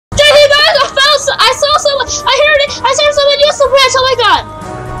guys! Oh my god!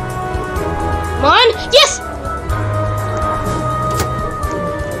 Come on! Yes!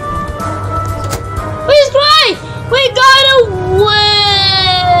 Please cry! We gotta win!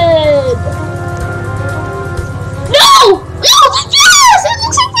 No! No! Yes! It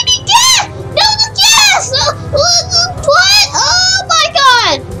looks like we need gas! No! Yes! What? Oh my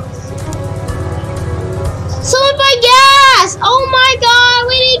god! Someone buy gas! Oh my god!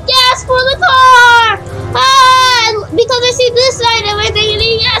 We need gas for the car! Because I see this item, I think you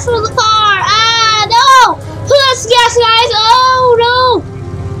need gas for the car. No! Who has gas, guys? Oh no!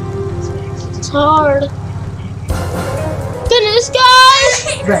 It's hard. Goodness, guys!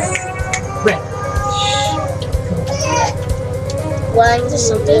 Red. Why is there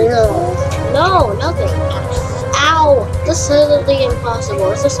something? No, nothing. Ow! This is literally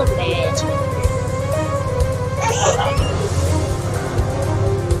impossible. Is there some badge?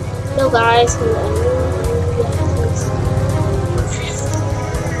 No, guys.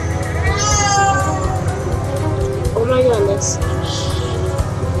 Oh my goodness.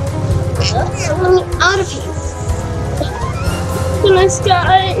 Let me out of here. Goodness,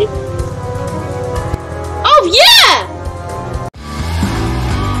 guys. Oh, yeah!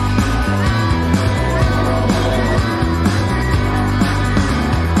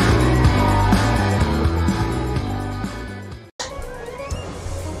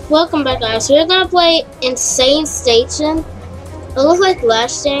 Welcome back, guys. We're gonna play Insane Station. It looks like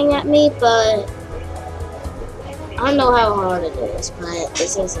Lash staring at me, but I don't know how hard it is, but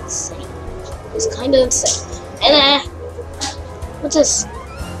this is insane. It's kind of insane. And what's this?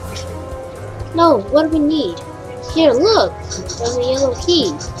 No, what do we need? Here, look. There's a yellow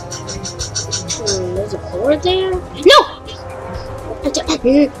key. There's a board there. No!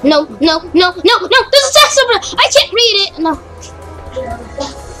 No! There's a text over there. I can't read it. No.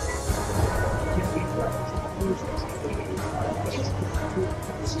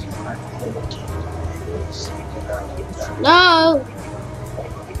 No!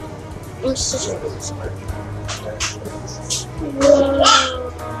 I'm such a loser.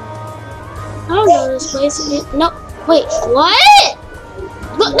 I don't know this place. No, wait, what?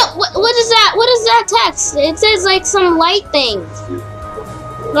 No, what is that? What is that text? It says like some light thing.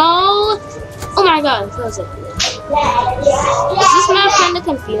 No. Oh my god, close it. Is this map kind of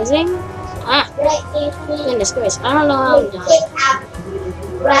confusing? Goodness gracious, I don't know how I'm dying.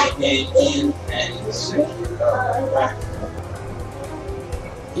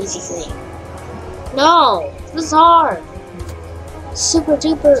 Easy thing. No, this is hard. Super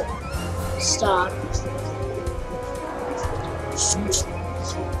duper. Stop.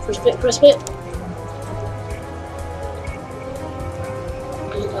 Press it. Oh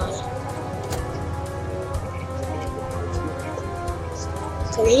my god.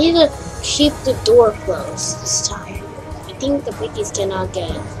 So we need to keep the door closed this time. I think the Piggies cannot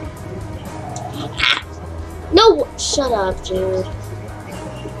get it. No! Shut up, dude.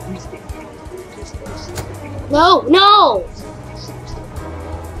 No!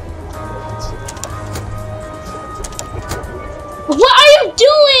 What are you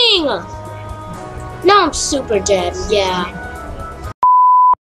doing? Now I'm super dead, yeah.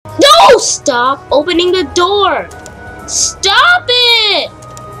 No! Stop opening the door! Stop it!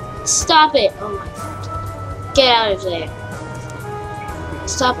 Stop it. Oh my god. Get out of there.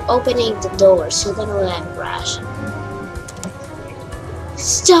 Stop opening the doors. You're gonna let him crash.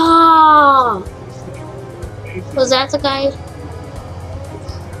 Stop! Was that the guy?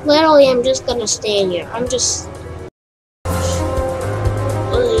 Literally, I'm just gonna stand here. I'm just...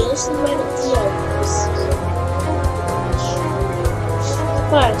 This is where the deal is.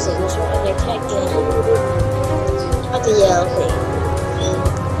 Fire extinguisher, and I can't get it. Not the yellow thing.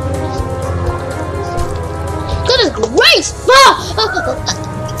 Goodness grace!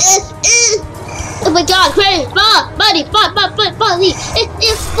 Oh my god, Craig! Buddy! Oh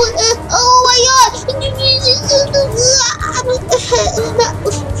my god!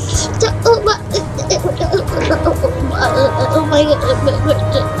 Oh my god!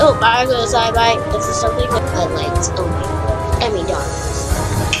 Oh my god! This is something that I liked. Oh my god! Emmy darling.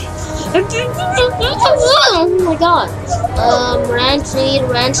 Oh my god!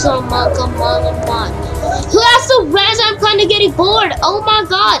 Ransom, come on. Who has the branch? I'm kind of getting bored. Oh my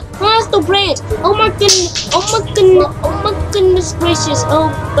god! Who has the branch? Oh my goodness! Oh my goodness gracious! Oh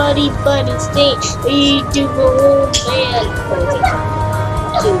buddy, stay. We do oh man.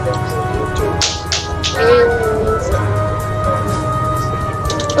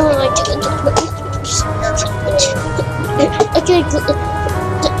 Oh my god! Okay.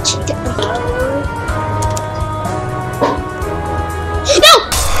 No!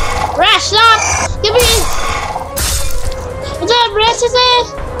 Rash, stop! Give me! that resident?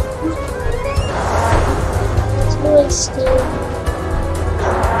 It's really stupid.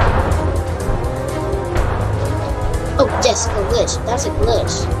 Oh, yes, a glitch. That's a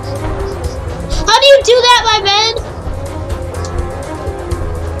glitch. How do you do that, my man?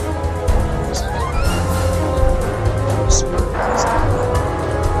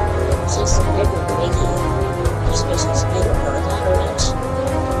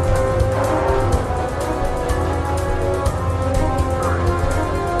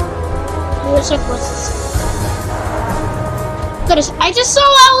 Goodness, I just saw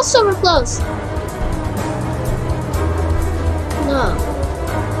I was super close. No.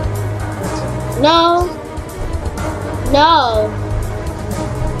 No. No.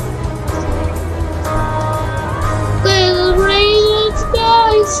 There's rain,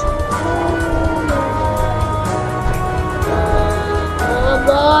 guys. Oh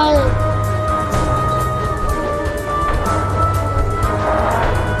boy.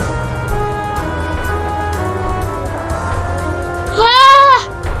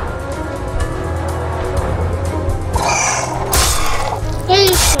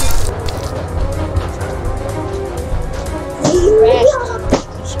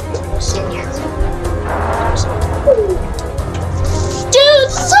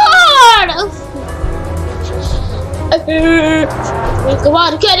 Come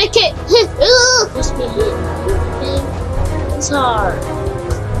on, get it. Must be hit. It's hard.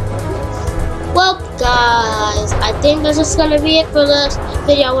 Well, guys, I think this is gonna be it for this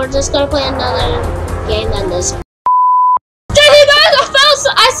video. We're just gonna play another game than this. Hey guys,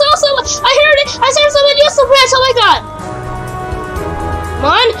 I saw someone. I heard it. I saw someone use the bridge. Oh my god!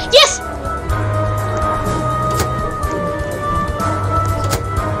 Come on, yes.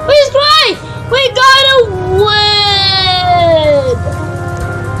 Please cry. We gotta win.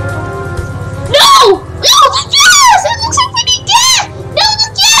 No! Yes! It looks like we need gas! No, the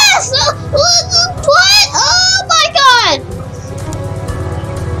gas! What? Oh my god!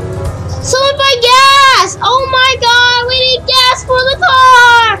 Someone buy gas! Oh my god! We need gas for the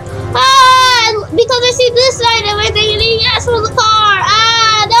car! Ah! Because I see this item, I think we need gas for the car!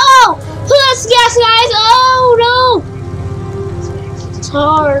 Ah! No! Plus gas, guys! Oh no! It's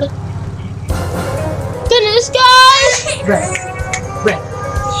hard. Goodness, guys! Right.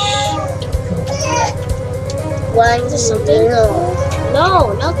 Why is this something?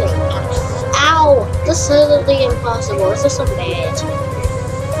 No, nothing. Ow! This is literally impossible. This is so bad.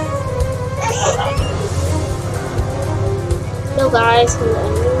 No, guys.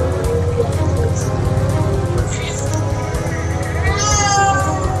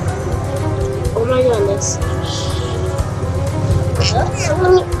 Oh my goodness.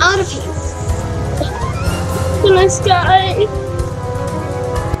 Let me out of here. Goodness, guys.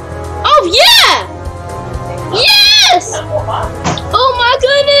 Oh, yeah! Yes! Oh my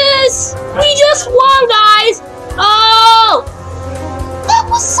goodness! We just won, guys! Oh! That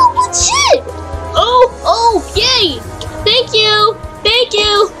was so legit! Oh, yay! Thank you! Thank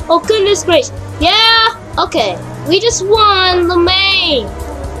you! Oh, goodness gracious. Yeah! Okay. We just won the main!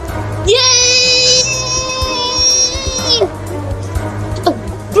 Yay!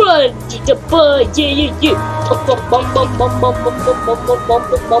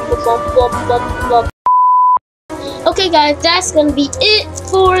 Okay guys, that's gonna be it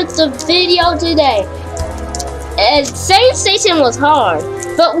for the video today. And Save Station was hard,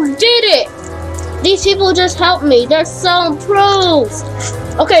 but we did it! These people just helped me, they're so pros!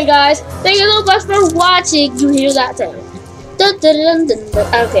 Okay guys, thank you so much for watching. You hear that sound?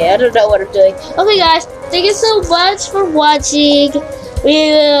 Okay, I don't know what I'm doing. Okay guys, thank you so much for watching.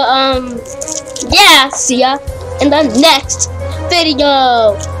 We will, yeah, see ya in the next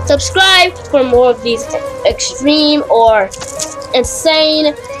video. Subscribe for more of these extreme or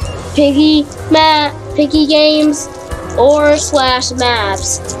insane Piggy games or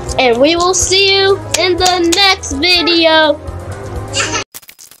 /maps. And we will see you in the next video.